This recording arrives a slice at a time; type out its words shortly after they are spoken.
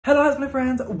Hello houseplant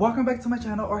friends, welcome back to my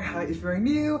channel, or hi if you're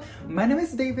new. My name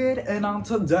is David, and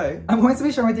today I'm going to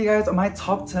be sharing with you guys my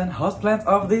top 10 houseplants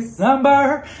of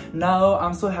December. Now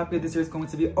I'm so happy this year is going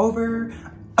to be over.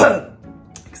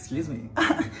 Excuse me.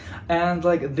 And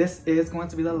like, this is going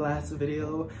to be the last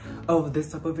video of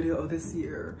this type of video of this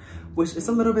year, which is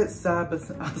a little bit sad, but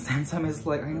at the same time it's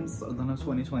like I am so done with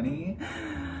 2020.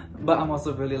 But I'm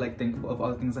also really like thankful of all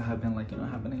the things that have been like, you know,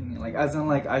 happening. Like, as in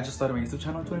like, I just started my YouTube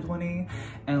channel in 2020,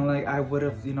 and like I would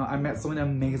have, you know, I met so many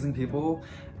amazing people,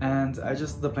 and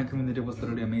the plant community was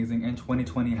literally amazing. And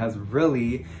 2020 has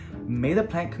really made the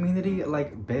plant community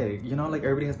like big, you know, like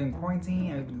everybody has been quarantined,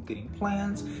 everybody's getting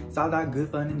plants. It's all that good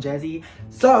fun and jazzy.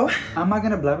 So I'm not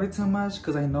gonna blabber too much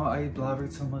because I know I blabber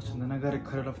too much and then I gotta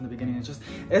cut it off in the beginning.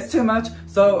 It's too much.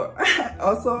 So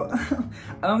also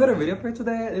I don't got a video for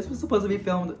today. This was supposed to be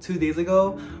filmed 2 days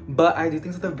ago, but I do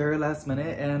things at the very last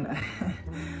minute, and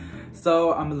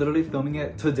so I'm literally filming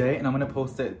it today and I'm gonna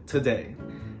post it today,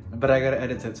 but I gotta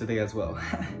edit it today as well.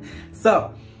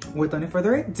 So without any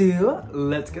further ado,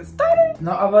 let's get started.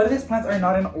 Now a lot of these plants are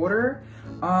not in order,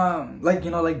 like,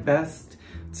 you know, like best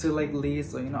to like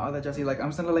least, or you know, all that jazzy. Like, I'm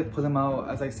just gonna like pull them out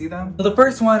as I see them. So the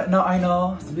first one, now I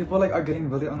know some people like are getting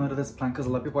really annoyed at this plant because a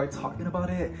lot of people are talking about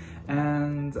it,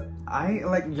 and I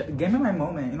like, give me my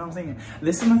moment, you know what I'm saying?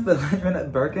 This is my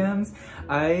philodendron Birkins.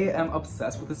 I am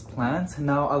obsessed with this plant.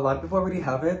 Now a lot of people already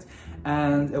have it,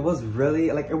 and it was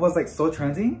really like, it was like so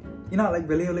trendy, you know, like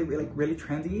really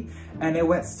trendy, and it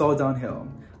went so downhill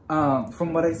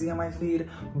from what I see on my feed.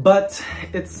 But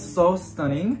it's so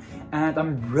stunning, and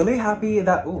I'm really happy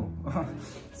that, oh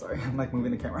sorry, I'm like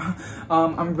moving the camera.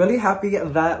 I'm really happy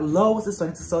that Lowe's is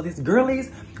starting to sell these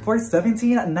girlies for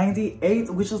 $17.98,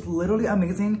 which is literally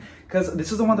amazing, because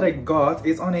this is the one that I got.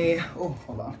 It's on a, oh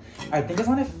hold on, I think it's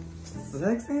on a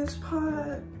 6-inch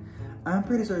pot. I'm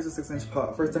pretty sure it's a 6-inch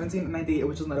pot for $17.98,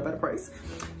 which is not a bad price.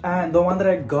 And the one that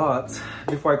I got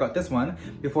before I got this one,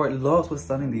 before Lowe's was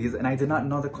selling these, and I did not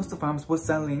know that Costa Farms was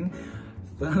selling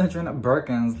philodendron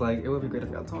Birkins. Like, it would be great if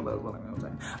I got told that. What I'm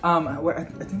saying. Where I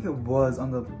think it was on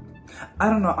the,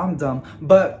 I don't know, I'm dumb,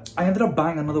 but I ended up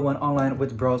buying another one online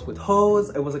with Bros with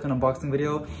Hose. It was like an unboxing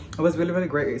video. It was really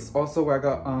great. It's also where I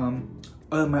got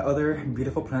my other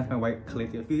beautiful plant, my white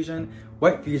fusion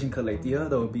calathea,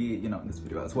 that will be, you know, in this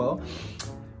video as well.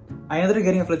 I ended up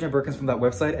getting a philodendron Birkins from that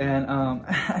website, and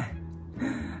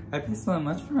I paid so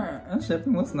much for it, and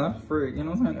shipping was not free, you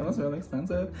know what I'm saying? It was really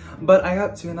expensive, but I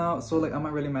got two now, so like I'm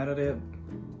not really mad at it.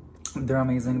 They're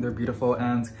amazing, they're beautiful,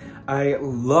 and I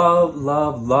love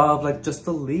like just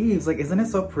the leaves. Like, isn't it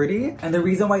so pretty? And the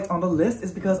reason why it's on the list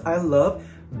is because I love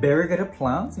variegated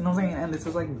plants, you know what I'm saying? And this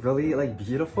is like really like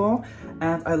beautiful,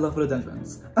 and I love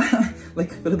philodendrons.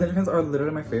 Like, philodendrons are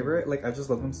literally my favorite. Like, I just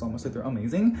love them so much. Like, they're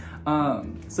amazing.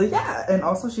 So yeah, and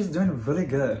also she's doing really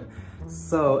good.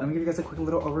 So let me give you guys a quick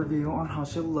little overview on how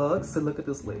she looks. So look at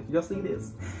this leaf. Y'all see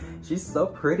this? She's so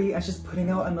pretty, and she's putting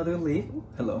out another leaf. Ooh,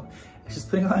 hello. She's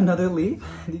putting out another leaf.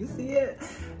 Do you see it?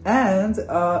 And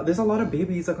there's a lot of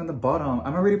babies like on the bottom.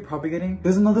 I'm already propagating.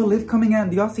 There's another leaf coming in.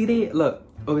 Do y'all see that? Look.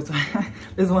 Oh, it's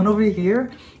there's one over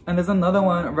here, and there's another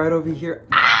one right over here.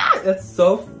 Ah, that's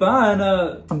so fun.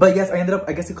 But yes, I ended up,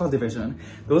 I guess you call it division.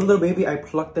 There was a little baby, I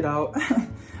plucked it out.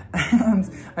 And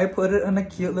I put it in a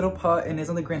cute little pot, and it's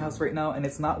in the greenhouse right now, and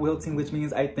it's not wilting, which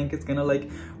means I think it's gonna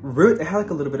like root. It had like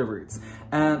a little bit of roots,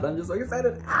 and I'm just so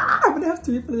excited. I'm gonna have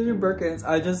 3 philodendron Birkins.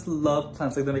 I just love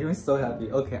plants, like, they make me so happy.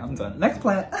 Okay, I'm done. Next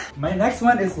plant. My next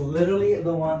one is literally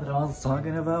the one that I was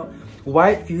talking about,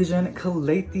 white fusion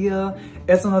calathea.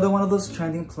 It's another one of those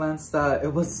trending plants that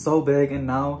it was so big, and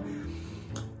now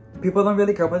people don't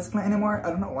really care about this plant anymore.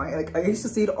 I don't know why. Like, I used to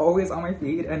see it always on my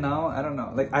feed, and now I don't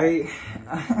know. Like, am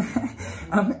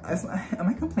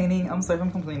I complaining? I'm sorry if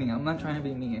I'm complaining. I'm not trying to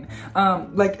be mean.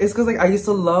 Like, it's because like I used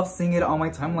to love seeing it on my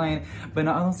timeline, but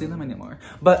now I don't see them anymore.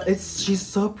 But she's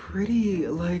so pretty.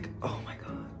 Like, oh my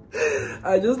god,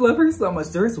 I just love her so much.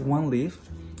 There is one leaf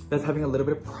that's having a little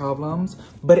bit of problems,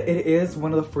 but it is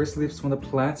one of the first leaves from the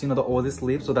plants, you know, the oldest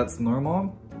leaf, so that's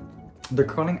normal. They're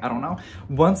curling, I don't know.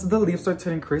 Once the leaves start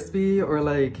turning crispy, or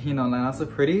like, you know, not so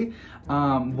pretty,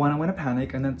 one, I'm gonna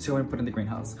panic, and then two, I'm gonna put in the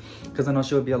greenhouse, because I know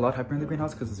she would be a lot happier in the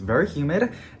greenhouse because it's very humid,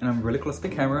 and I'm really close to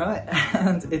the camera,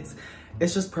 and it's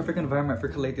just perfect environment for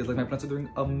calatheas. Like, my plants are doing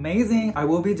amazing. I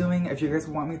will be doing, if you guys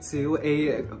want me to,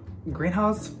 a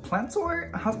greenhouse plant tour,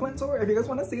 houseplant tour. If you guys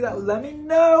want to see that, let me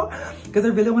know, because I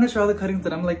really want to show all the cuttings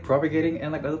that I'm like propagating,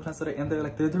 and like other plants that are in there.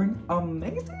 Like, they're doing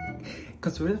amazing.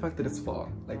 Consider the fact that it's fall,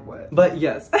 like what? But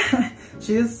yes,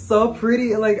 she is so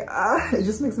pretty. Like, it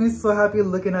just makes me so happy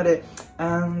looking at it.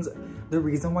 And the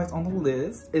reason why it's on the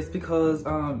list is because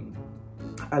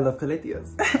I love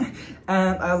calatheas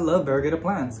and I love variegated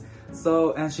plants.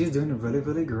 So, and she's doing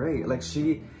really great. Like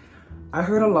I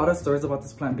heard a lot of stories about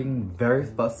this plant being very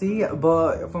fussy,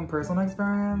 but from personal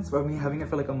experience, from me having it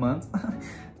for like a month,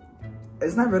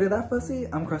 it's not really that fussy.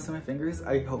 I'm crossing my fingers.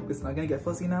 I hope it's not gonna get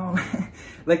fussy now.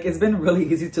 Like, it's been really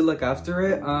easy to look after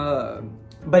it.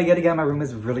 But yet again, my room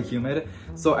is really humid.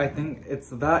 So I think it's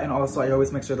that, and also I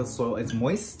always make sure the soil is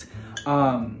moist.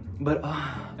 But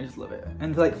I just love it.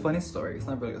 And like, funny story, it's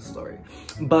not really a story,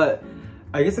 but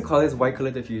I used to call this white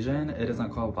calathea fusion. It is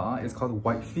not called that, it's called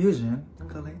white fusion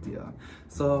calathea.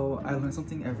 So I learn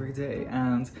something every day,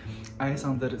 and I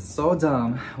sounded so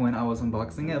dumb when I was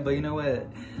unboxing it, but you know what?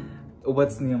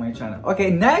 What's new on my channel? Okay,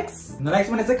 next! The next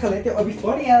one is a calathea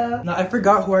obifolia. Now, I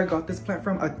forgot who I got this plant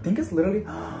from. I think it's literally,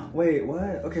 wait,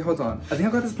 what? Okay, hold on. I think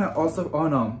I got this plant also, oh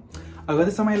no. I got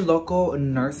this on my local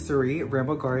nursery,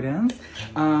 Rainbow Gardens.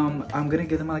 I'm gonna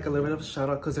give them like a little bit of a shout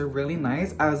out because they're really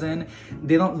nice. As in,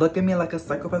 they don't look at me like a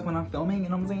psychopath when I'm filming, you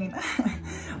know what I'm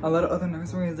saying? A lot of other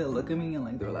nurseries, they look at me and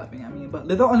like they're laughing at me, but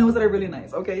they're the only ones that are really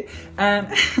nice, okay?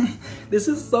 And this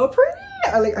is so pretty.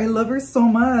 I love her so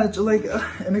much. Like,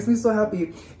 it makes me so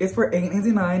happy. It's for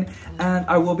 $8.99, and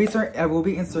I will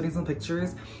be inserting some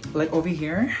pictures like over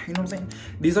here. You know what I'm saying?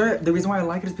 These are the reason why I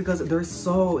like it is because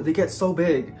they get so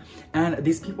big, and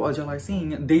these people, as y'all are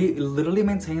seeing, they literally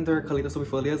maintain their calathea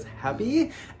obifolias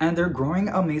happy, and they're growing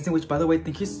amazing. Which, by the way,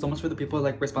 thank you so much for the people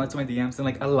like responding to my DMs and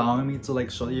like allowing me to like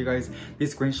show you guys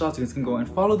these screenshots. You guys can go and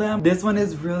follow them. This one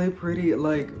is really pretty.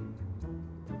 Like,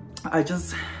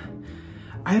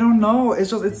 I don't know,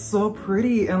 it's so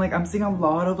pretty, and like I'm seeing a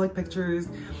lot of like pictures.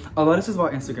 A lot of this is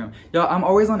about Instagram. Yeah, I'm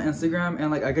always on Instagram, and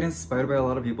like I get inspired by a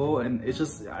lot of people, and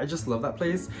I just love that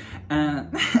place.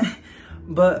 And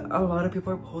but a lot of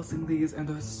people are posting these, and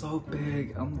they're so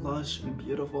big and lush and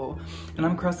beautiful, and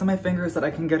I'm crossing my fingers that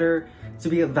I can get her to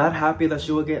be that happy that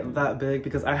she will get that big,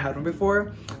 because I had one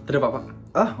before that I bought,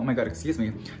 oh my god, excuse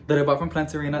me, that I bought from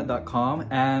plantarena.com,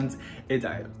 and it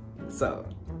died. So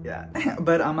yeah,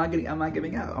 but I'm not giving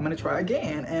out. I'm gonna try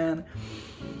again, and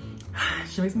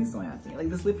she makes me so happy. Like,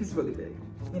 this leaf is really big,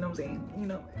 you know what I'm saying? You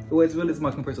know, well, it's really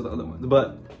small compared to the other ones,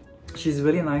 but she's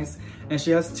really nice, and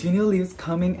she has 2 new leaves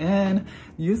coming in.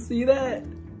 You see that?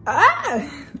 Ah!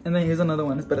 And then here's another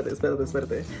one. It's better this.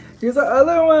 Here's the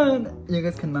other one. You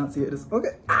guys cannot see it. It's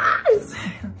okay. Ah!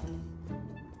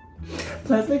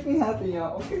 Plants make me happy,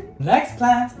 y'all, okay? Next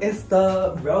plant is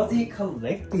the rosy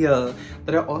calathea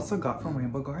that I also got from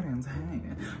Rainbow Gardens. Hey.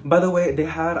 By the way,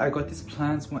 I got these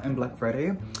plants in Black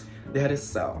Friday. They had a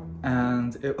sale,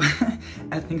 and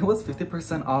I think it was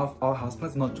 50% off all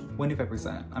houseplants. No,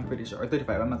 25%, I'm pretty sure, or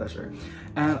 35, I'm not that sure.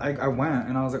 And I went,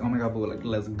 and I was like, oh my god, boo, like,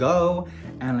 let's go,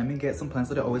 and let me get some plants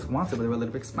that I always wanted, but they were a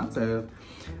little bit expensive.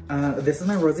 This is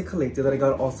my rosy calathea that I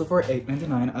got also for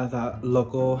 $8.99 at that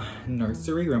local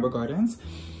nursery, Rainbow Gardens,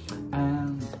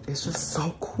 and it's just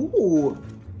so cool.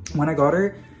 When I got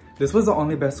her, this was the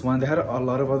only best one. They had a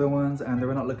lot of other ones, and they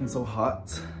were not looking so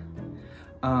hot.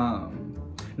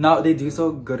 Now they do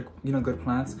so good, you know, good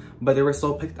plants, but they were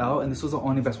so picked out, and this was the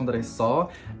only best one that I saw.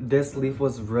 This leaf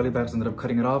was really bad, so I ended up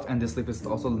cutting it off, and this leaf is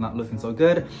also not looking so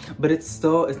good, but it's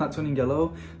not turning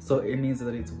yellow, so it means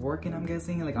that it's working, I'm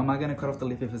guessing. Like, I'm not gonna cut off the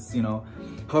leaf if it's, you know,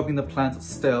 helping the plant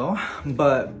still,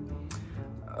 but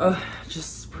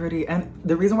just pretty. And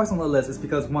the reason why it's on the list is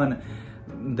because, one,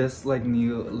 this like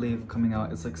new leaf coming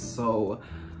out is like so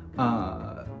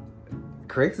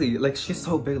crazy. Like, she's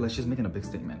so big, like she's making a big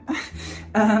statement.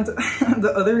 And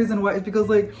the other reason why is because,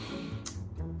 like,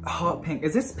 hot pink.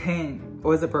 Is this pink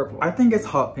or is it purple? I think it's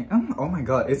hot pink. Oh my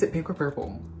god, is it pink or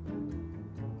purple?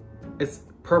 It's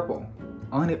purple.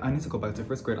 I need to go back to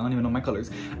 1st grade. I don't even know my colors.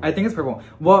 I think it's purple.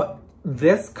 Well,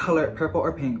 this color, purple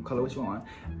or pink, color what you want.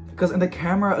 Because in the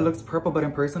camera it looks purple, but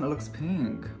in person it looks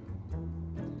pink.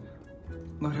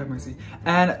 Lord have mercy.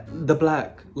 And the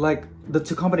black, like, the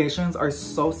 2 combinations are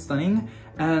so stunning.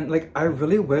 And like, I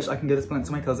really wish I can give this plant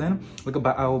to my cousin. Like,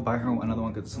 I will buy her another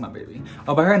one because it's my baby.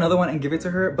 I'll buy her another one and give it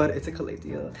to her, but it's a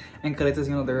calathea. And calatheas,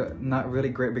 you know, they're not really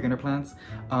great beginner plants.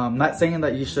 Not saying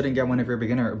that you shouldn't get one if you're a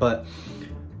beginner, but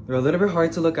they're a little bit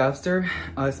hard to look after,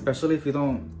 especially if you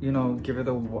don't, you know, give her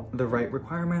the right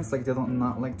requirements. Like, they don't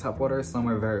not like tap water. Some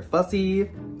are very fussy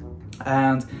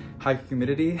and high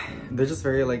humidity. They're just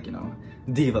very, like, you know,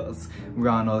 divas. We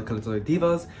all know calatheas are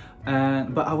divas.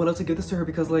 But I would love to give this to her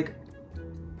because, like,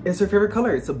 it's her favorite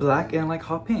color. It's black and like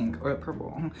hot pink or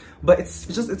purple. But it's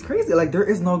crazy. Like, there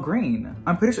is no green.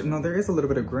 I'm pretty sure, no, there is a little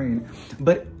bit of green,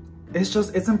 but it's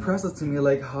impressive to me.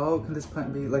 Like, how can this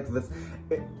plant be like this?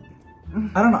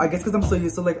 I don't know, I guess because I'm so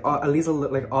used to like at least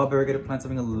like all variegated plants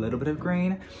having a little bit of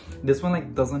green. This one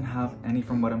like doesn't have any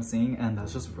from what I'm seeing, and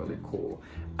that's just really cool.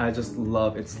 I just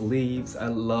love its leaves. I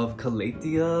love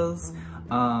calatheas.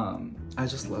 I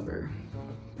just love her.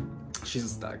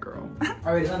 She's that girl.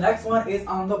 Alright, the next one is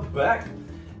on the back.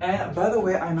 And by the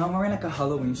way, I know I'm wearing like a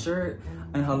Halloween shirt,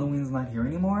 and Halloween's not here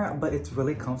anymore, but it's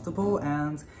really comfortable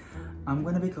and I'm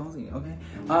gonna be cozy, okay?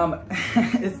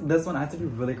 It's this one I have to be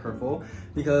really careful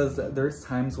because there's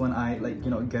times when I like,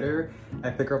 you know, get her, I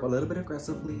pick her up a little bit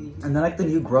aggressively, and then like the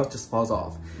new growth just falls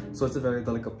off. So it's a very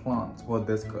delicate plant. Well,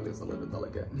 this girl is a little bit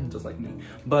delicate, just like me.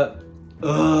 But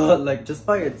like just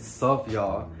by itself,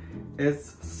 y'all,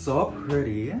 it's so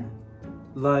pretty.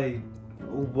 Like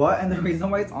what? And the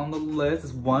reason why it's on the list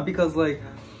is one, because like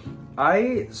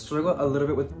I struggle a little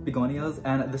bit with begonias,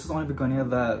 and this is the only begonia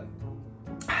that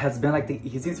has been like the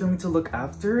easiest for me to look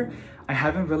after. I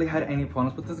haven't really had any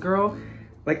problems with this girl,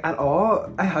 like at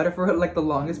all. I had her for like the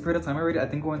longest period of time already. I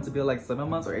think going to be like 7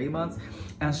 months or 8 months,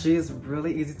 and she's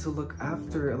really easy to look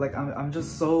after. Like I'm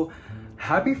just so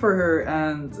happy for her,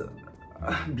 and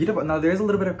beautiful. Now there's a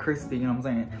little bit of crispy, you know what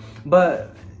I'm saying,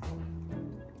 but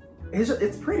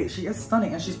it's pretty. She is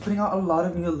stunning, and she's putting out a lot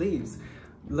of new leaves.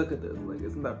 Look at this, like,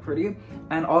 isn't that pretty?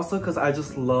 And also because I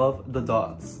just love the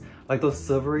dots, like those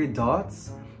silvery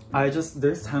dots.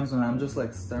 There's times when I'm just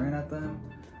like staring at them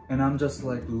and I'm just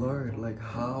like, Lord, like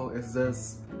how is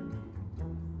this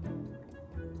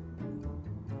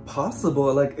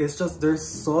possible? Like it's just, they're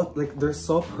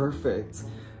so perfect.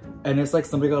 And it's like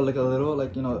somebody got like a little,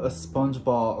 like, you know, a sponge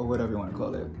ball or whatever you want to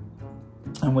call it,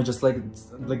 and we're just like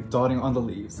dotting on the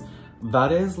leaves.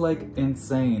 That is like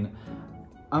insane.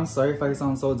 I'm sorry if I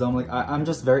sound so dumb. Like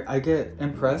I get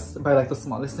impressed by like the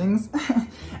smallest things.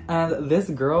 And this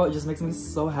girl just makes me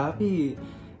so happy.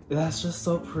 That's just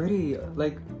so pretty.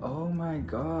 Like, oh my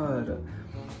God.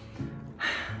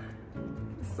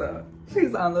 So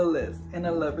she's on the list and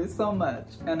I love her so much.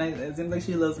 And it seems like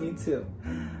she loves me too.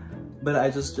 But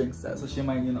I just drink that, so she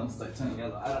might, you know, start turning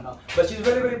yellow. I don't know. But she's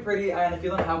really, really pretty, and if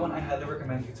you don't have one, I highly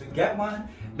recommend you to get one.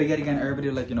 But yet again, everybody,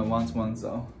 like, you know, wants one,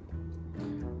 so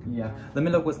yeah. Let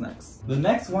me look what's next. The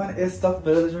next one is the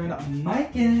Philodendron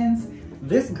Micans.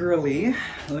 This girly,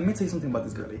 let me tell you something about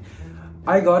this girly.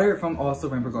 I got her from also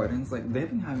Rainbow Gardens. Like, they've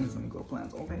been having some good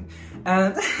plants, okay?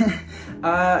 And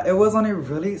it was on a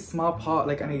really small pot,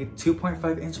 like on a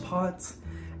 2.5-inch pot.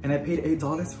 And I paid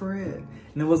 $8 for it.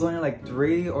 And it was only like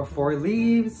 3 or 4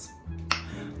 leaves.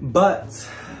 But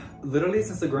literally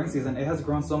since the growing season, it has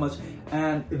grown so much.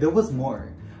 And there was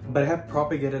more. But I have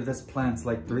propagated this plant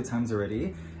like 3 times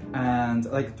already. And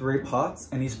like 3 pots.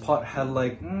 And each pot had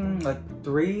like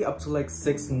 3 up to like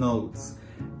 6 nodes.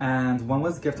 And one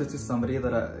was gifted to somebody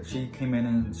that she came in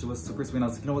and she was super sweet. And I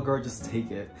was like, you know what, girl, just take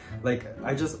it. Like,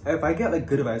 if I get like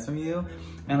good advice from you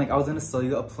and like I was gonna sell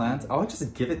you a plant, I would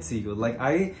just give it to you. Like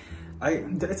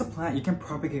it's a plant, you can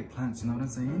propagate plants, you know what I'm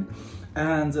saying?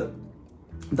 And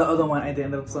the other one I did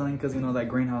end up selling because, you know, that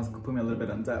greenhouse put me a little bit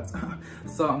in debt.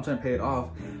 So I'm trying to pay it off.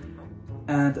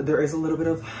 And there is a little bit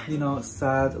of, you know,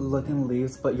 sad looking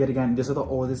leaves, but yet again, these are the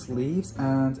oldest leaves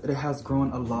and it has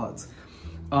grown a lot.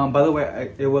 By the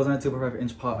way, it wasn't a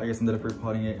 2.5-inch pot. I just ended up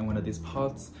repotting it in one of these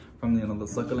pots from the, you know, the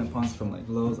succulent pots from like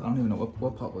Lowe's. I don't even know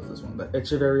what pot was this one. The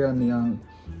Echeveria Neon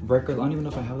Breakers. I don't even know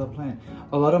if I have that plant.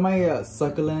 A lot of my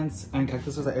succulents and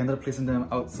cactuses, I ended up placing them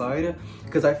outside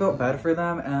because I felt bad for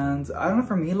them. And I don't know,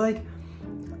 for me, like,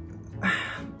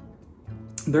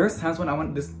 there's times when I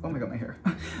want this, oh my God, my hair.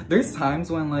 There's times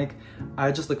when like,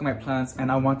 I just look at my plants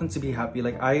and I want them to be happy.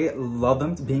 Like, I love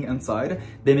them being inside.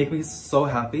 They make me so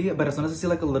happy. But as soon as I see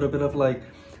like a little bit of like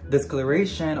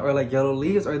discoloration or like yellow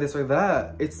leaves or this or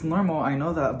that, it's normal, I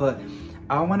know that, but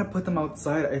I want to put them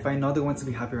outside if I know they want to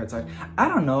be happier outside. I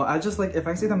don't know, I just like, if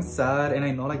I see them sad and I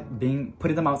know like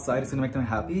putting them outside is gonna make them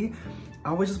happy,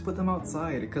 I would just put them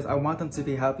outside because I want them to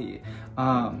be happy.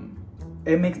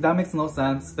 That makes no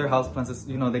sense. They're houseplants,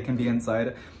 you know, they can be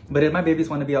inside. But if my babies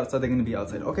want to be outside, they're gonna be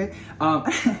outside, okay?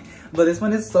 But this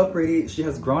one is so pretty. She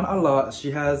has grown a lot.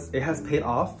 It has paid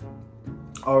off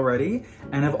already.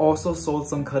 And I've also sold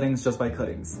some cuttings just by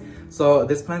cuttings. So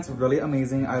this plant's really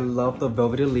amazing. I love the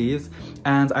velvety leaves.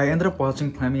 And I ended up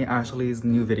watching Plant Me Ashley's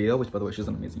new video, which by the way, she's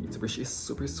an amazing YouTuber. She's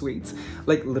super sweet.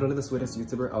 Like literally the sweetest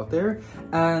YouTuber out there.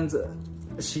 And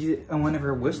she, on one of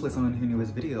her wish lists on her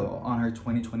newest video, on her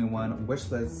 2021 wish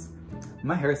list,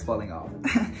 my hair is falling off.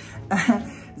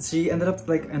 She ended up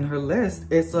like in her list,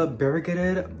 it's a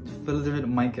variegated Philodendron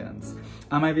Micans.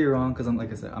 I might be wrong because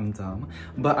like I said, I'm dumb,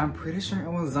 but I'm pretty sure it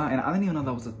was that, and I didn't even know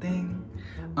that was a thing.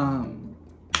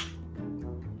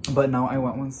 but now I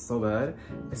want one so bad.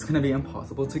 It's gonna be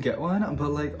impossible to get one,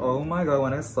 but like, oh my god,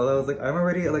 when I saw that, I was like, I'm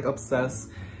already like obsessed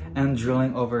and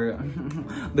drilling over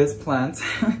this plant.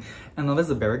 And then there's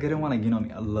a variegated one, like, you know me,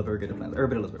 I love variegated plants.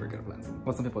 Everybody loves variegated plants,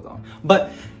 well, some people don't.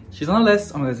 But she's on the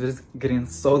list. Oh my god, this video is getting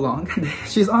so long.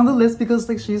 She's on the list because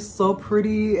like she's so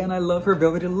pretty and I love her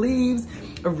velvety leaves.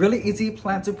 A really easy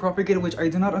plant to propagate, which I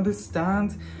do not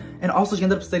understand. And also she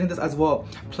ended up stating this as well.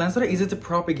 Plants that are easy to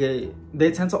propagate,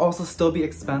 they tend to also still be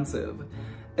expensive.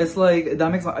 It's like,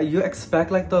 that makes, you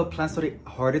expect like the plants that are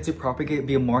harder to propagate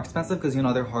be more expensive because, you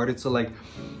know, they're harder to like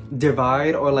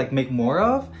divide or like make more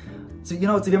of. So, you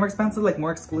know, to be more expensive, like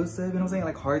more exclusive, you know what I'm saying?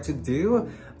 Like hard to do.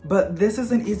 But this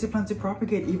is an easy plant to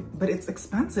propagate, but it's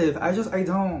expensive. I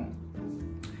don't.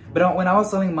 But when I was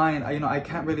selling mine, you know, I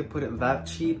can't really put it that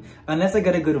cheap. Unless I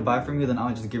get a good vibe from you, then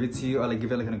I'll just give it to you or like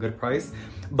give it like in a good price.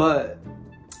 But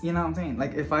you know what I'm saying?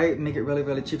 Like if I make it really,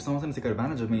 really cheap, someone's gonna take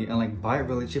advantage of me and like buy it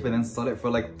really cheap and then sell it for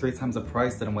like 3 times the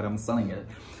price than what I'm selling it.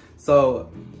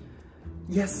 So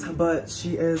yes, but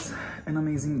she is an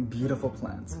amazing, beautiful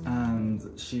plant. And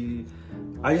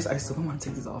I still don't want to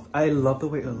take this off. I love the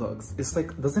way it looks. It's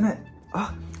like, doesn't it?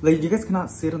 Like you guys cannot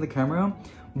see it on the camera,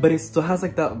 but it still has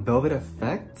like that velvet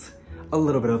effect, a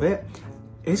little bit of it.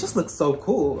 It just looks so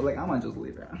cool. Like I might just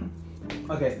leave it.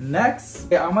 Okay,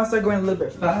 next, I'm gonna start going a little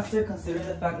bit faster considering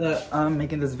the fact that I'm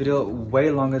making this video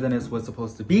way longer than it was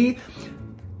supposed to be.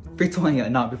 Free telling you,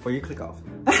 not before you click off.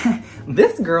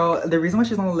 This girl, the reason why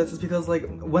she's on the list is because like,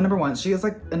 well, number one, she is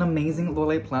like an amazing low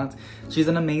light plant. She's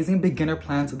an amazing beginner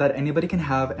plant that anybody can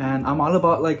have, and I'm all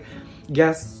about like,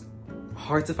 yes,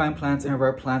 hard to find plants and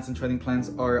rare plants and trending plants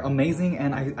are amazing,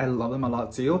 and I love them a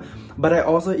lot too. But I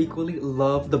also equally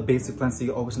love the basic plants that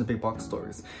you always in the big box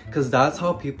stores, because that's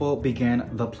how people begin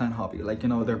the plant hobby, like, you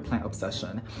know, their plant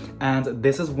obsession. And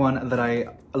this is one that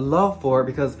I love for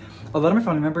because a lot of my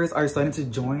family members are starting to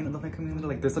join the plant community.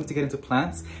 Like they're starting to get into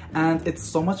plants, and it's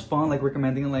so much fun like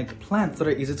recommending like plants that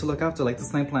are easy to look after, like the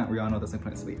snake plant. We all know the snake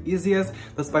plant is the easiest.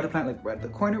 The spider plant, like right at the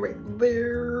corner right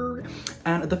there,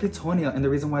 and the petunia. And the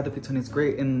reason why the petunia is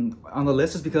great on the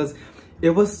list is because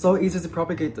it was so easy to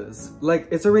propagate this. Like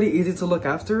it's already easy to look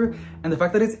after, and the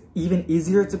fact that it's even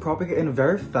easier to propagate and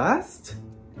very fast,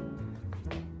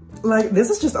 like this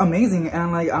is just amazing.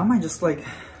 And like I might just like,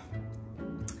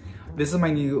 this is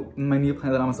my new plant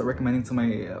that I'm gonna start recommending to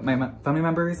my family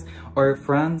members or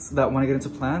friends that want to get into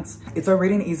plants. It's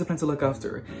already an easy plant to look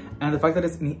after, and the fact that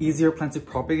it's an easier plant to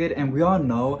propagate, and we all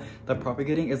know that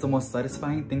propagating is the most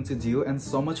satisfying thing to do and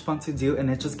so much fun to do, and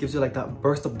it just gives you like that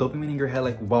burst of dopamine in your head,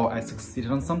 like wow, I succeeded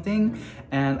on something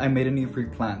and I made a new free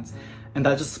plant, and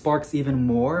that just sparks even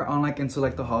more on like into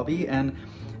like the hobby. And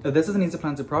if this is an easy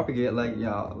plant to propagate, like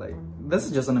yeah, like this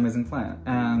is just an amazing plant,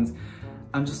 and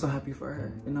I'm just so happy for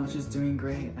her. You know, she's doing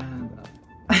great, and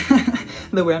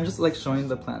the way I'm just like showing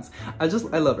the plants, I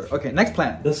love her. Okay, next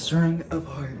plant, the string of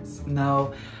hearts.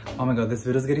 Now, oh my god, this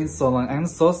video is getting so long. I'm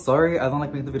so sorry. I don't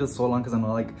like making the video so long because I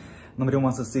know like nobody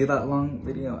wants to see that long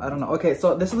video. I don't know. Okay,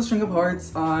 so this is the string of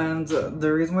hearts, and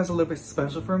the reason why it's a little bit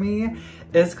special for me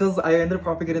is because I ended up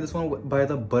propagating this one by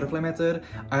the butterfly method.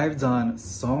 I've done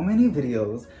so many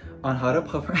videos on how to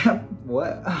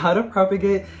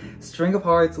propagate string of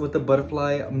hearts with the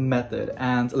butterfly method.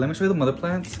 And let me show you the mother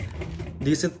plants. Do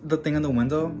you see the thing in the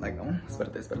window? Like, oh,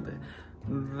 espérate.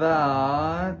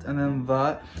 That, and then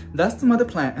that. That's the mother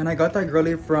plant, and I got that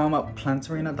girly from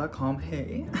plantarina.com.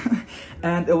 Hey.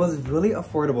 And it was really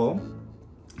affordable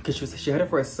because she had it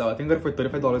for a sale. I think I got it for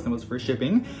 $35 and it was free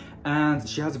shipping. And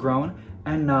she has grown,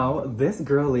 and now this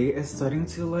girly is starting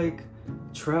to like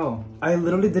trail. I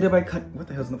literally did it by what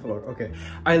the hell's on the floor? Okay,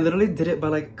 I literally did it by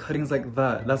like cuttings like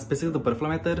that. That's basically the butterfly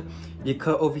method. You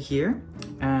cut over here,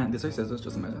 and these are scissors,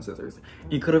 just imagine scissors.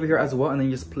 You cut over here as well, and then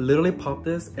you just literally pop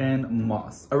this in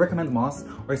moss. I recommend moss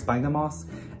or sphagnum moss,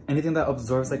 anything that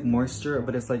absorbs like moisture,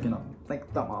 but it's like, you know,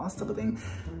 like the moss type of thing.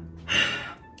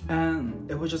 And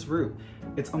it was just root.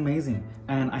 It's amazing,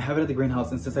 and I have it at the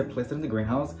greenhouse, and since I placed it in the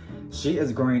greenhouse, she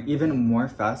is growing even more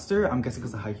faster. I'm guessing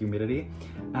because of high humidity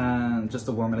and just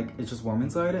the warm, like it's just warm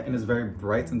inside, and it's very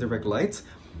bright and direct light.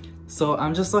 So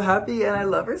I'm just so happy, and I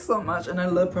love her so much, and I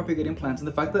love propagating plants, and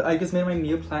the fact that I just made my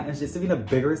new plant and she's even a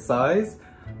bigger size,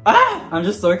 I'm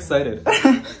just so excited.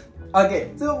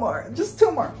 Okay, just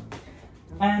two more.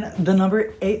 And the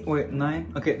number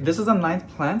 9. Okay, this is a 9th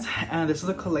plant, and this is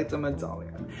a Collecta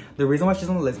medallion. The reason why she's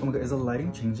on the list, oh my god, is the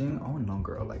lighting changing? Oh no,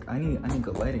 girl, like I need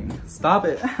good lighting. Stop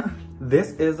it.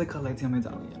 This is a Collecta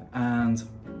medallion, and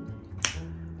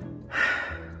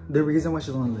the reason why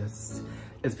she's on the list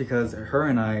is because her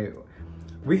and I,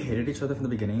 we hated each other from the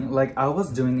beginning. Like, I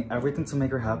was doing everything to make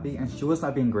her happy and she was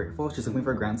not being grateful. She took me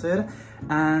for granted.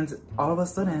 And all of a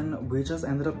sudden, we just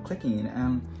ended up clicking.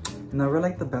 And now we're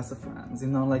like the best of friends, you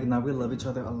know? Like, now we love each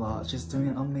other a lot. She's doing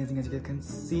amazing, as you guys can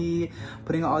see.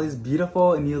 Putting on all these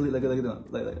beautiful, immediately, look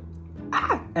at like,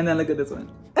 ah! And then look at this one.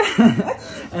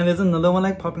 And there's another one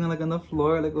like popping like on the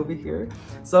floor, like over here.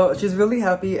 So she's really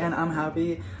happy and I'm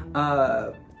happy.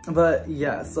 But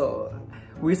yeah, so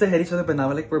we used to hate each other, but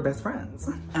now we're best friends.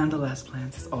 And the last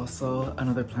plant is also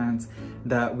another plant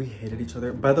that we hated each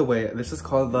other. By the way, this is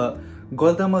called the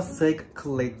Golden Mosaic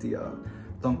Calathea.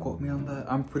 Don't quote me on that.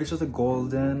 I'm pretty sure it's a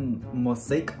Golden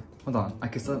Mosaic. Hold on, I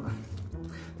guess the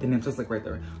name's just like right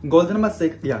there. Golden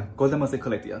Mosaic, yeah, Golden Mosaic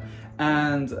Calathea.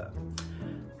 And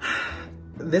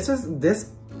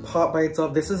this pot by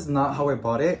itself, this is not how I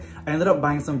bought it. I ended up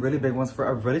buying some really big ones for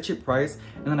a really cheap price,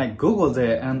 and then I googled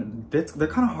it, and they're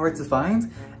kind of hard to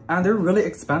find and they're really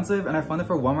expensive, and I found it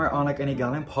for Walmart on like any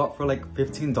gallon pot for like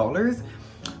 $15.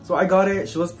 So I got it.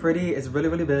 She was pretty. It's really,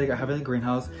 really big. I have it in the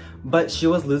greenhouse, but she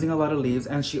was losing a lot of leaves.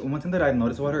 And one thing that I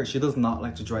noticed about her, she does not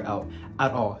like to dry out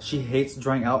at all. She hates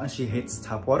drying out, and she hates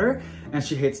tap water, and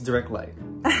she hates direct light.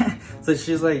 So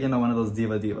she's like, you know, one of those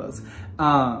divas.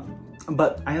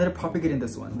 But I ended up propagating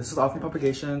this one. This is off from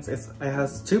propagations. It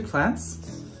has 2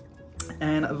 plants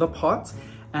and the pot,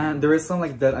 and there is some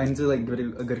like that I need to like give it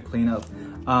a good cleanup.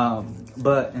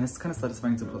 And it's kind of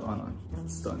satisfying to put on.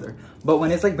 It's still in there. But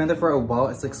when it's like been there for a while,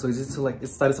 it's like so easy to like,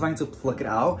 it's satisfying to pluck it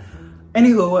out.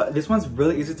 Anywho, this one's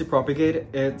really easy to propagate.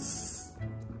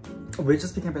 We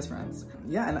just became best friends.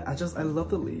 Yeah, and I love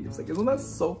the leaves. Like, isn't that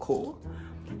so cool?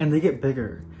 And they get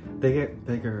bigger. They get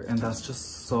bigger, and that's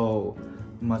just so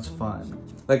much fun.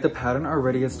 Like, the pattern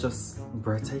already is just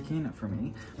breathtaking for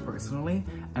me personally,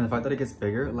 and the fact that it gets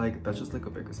bigger, like, that's just like a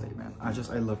bigger statement. I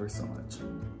love her so much.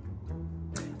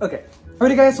 Okay,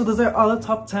 alrighty guys, so those are all the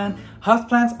top 10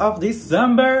 houseplants of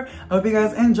December. I hope you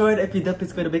guys enjoyed. If you did,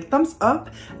 please give it a big thumbs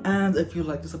up, and if you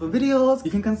like this type of videos,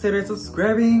 you can consider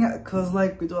subscribing, because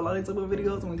like we do a lot of type of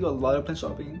videos and we do a lot of plant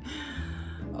shopping,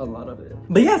 a lot of it.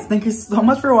 But yes, thank you so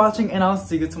much for watching, and I'll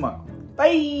see you tomorrow.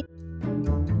 Bye.